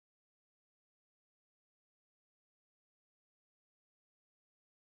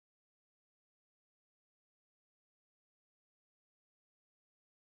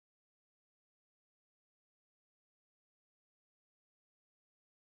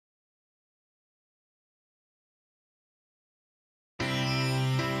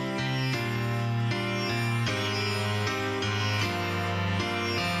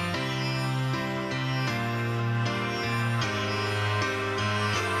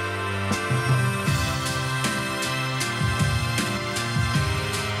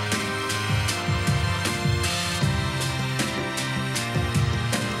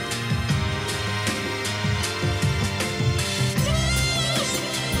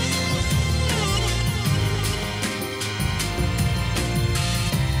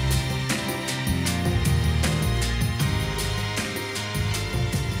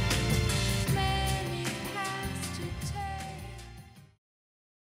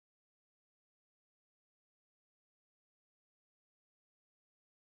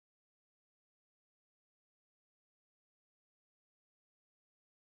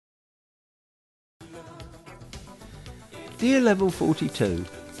Dear Level 42,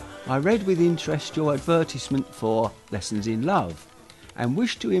 I read with interest your advertisement for Lessons in Love and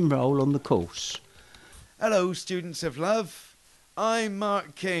wish to enrol on the course. Hello, students of love. I'm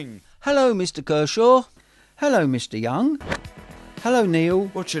Mark King. Hello, Mr. Kershaw. Hello, Mr. Young. Hello, Neil.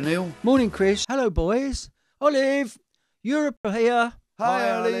 What's your Neil? Morning, Chris. Hello, boys. Olive, Europe here. Hi,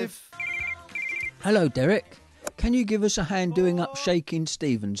 Olive. Hello, Derek. Can you give us a hand doing up Shaking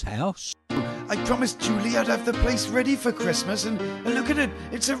Stephen's house? I promised Julie I'd have the place ready for Christmas and look at it,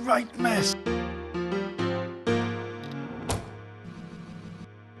 it's a right mess.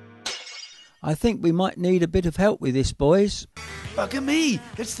 I think we might need a bit of help with this, boys. Bugger me,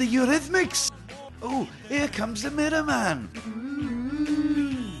 it's the Eurythmics. Oh, here comes the Mirror Man.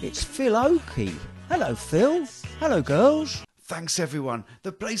 It's Phil Oakey. Hello, Phil. Hello, girls. Thanks, everyone.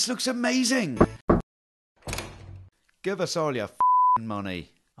 The place looks amazing. Give us all your money.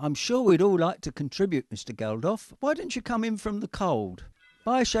 I'm sure we'd all like to contribute, Mr. Geldof. Why don't you come in from the cold?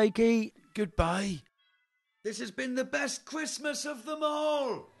 Bye, Shaky. Goodbye. This has been the best Christmas of them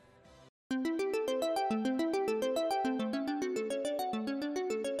all.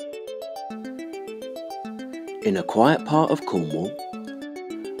 In a quiet part of Cornwall,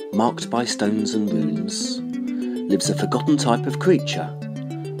 marked by stones and runes, lives a forgotten type of creature,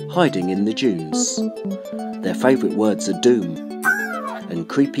 hiding in the dunes. Their favourite words are doom and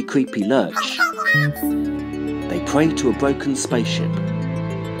creepy, creepy lurch. They pray to a broken spaceship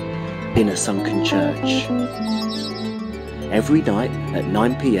in a sunken church. Every night at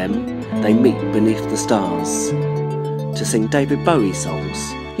 9 p.m, they meet beneath the stars to sing David Bowie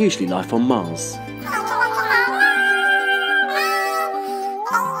songs, usually Life on Mars.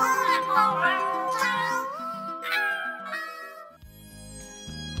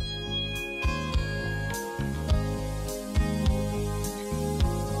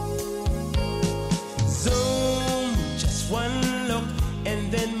 Zoom, just one look,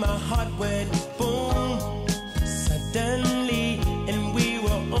 and then my heart went boom. Suddenly, and we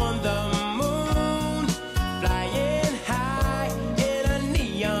were on the moon, flying high in a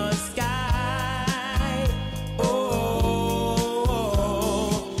neon sky. Oh,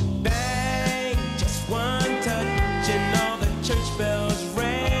 bang, just one touch, and all the church bells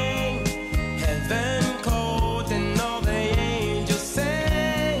rang. Heaven cold, and all the angels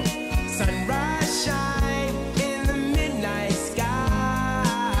sang. Sunrise shine in the midnight sky.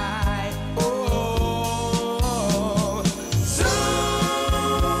 Oh,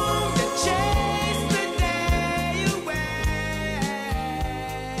 zoom to chase the day away.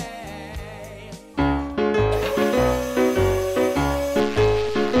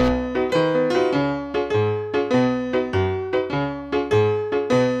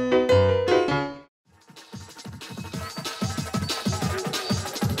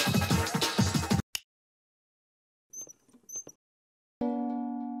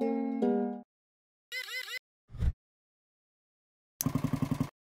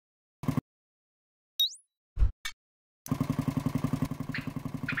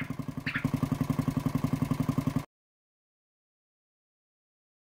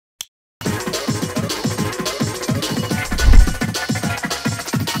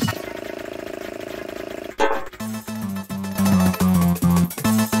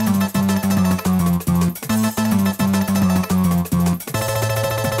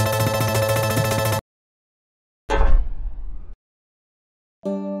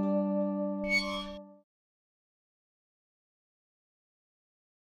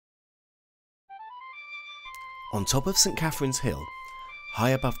 On top of St Catherine's Hill,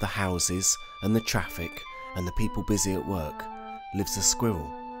 high above the houses and the traffic and the people busy at work, lives a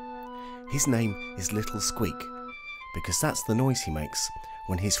squirrel. His name is Little Squeak, because that's the noise he makes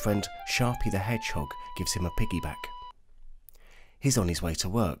when his friend Sharpie the Hedgehog gives him a piggyback. He's on his way to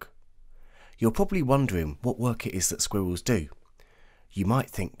work. You're probably wondering what work it is that squirrels do. You might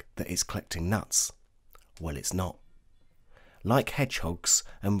think that it's collecting nuts. Well, it's not. Like hedgehogs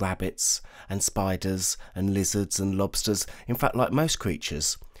and rabbits and spiders and lizards and lobsters, in fact like most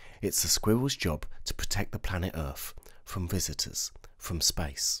creatures, it's the squirrel's job to protect the planet Earth from visitors from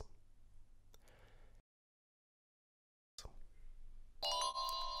space.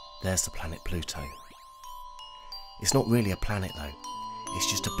 There's the planet Pluto. It's not really a planet though,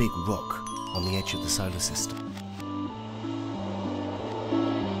 it's just a big rock on the edge of the solar system.